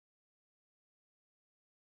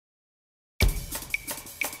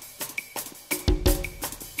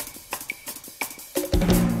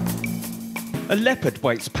A leopard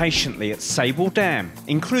waits patiently at Sable Dam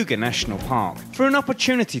in Kruger National Park for an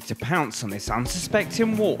opportunity to pounce on this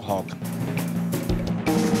unsuspecting warthog.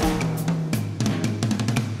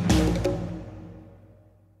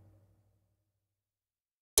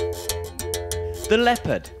 The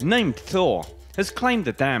leopard, named Thor, has claimed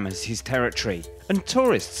the dam as his territory, and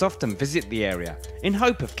tourists often visit the area in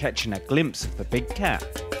hope of catching a glimpse of the big cat.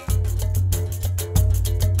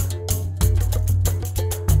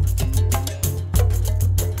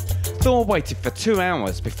 Thor waited for 2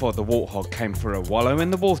 hours before the warthog came for a wallow in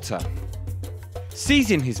the water.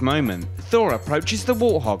 Seizing his moment, Thor approaches the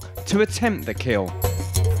warthog to attempt the kill.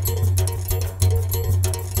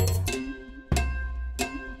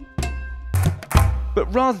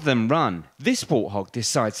 But rather than run, this warthog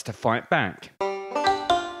decides to fight back.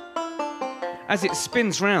 As it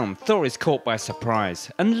spins round, Thor is caught by surprise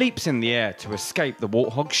and leaps in the air to escape the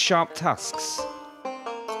warthog's sharp tusks.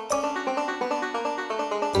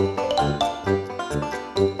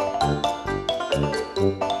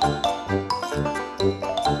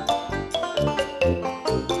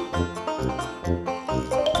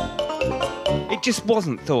 It just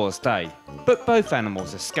wasn't Thor's day, but both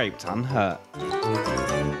animals escaped unhurt.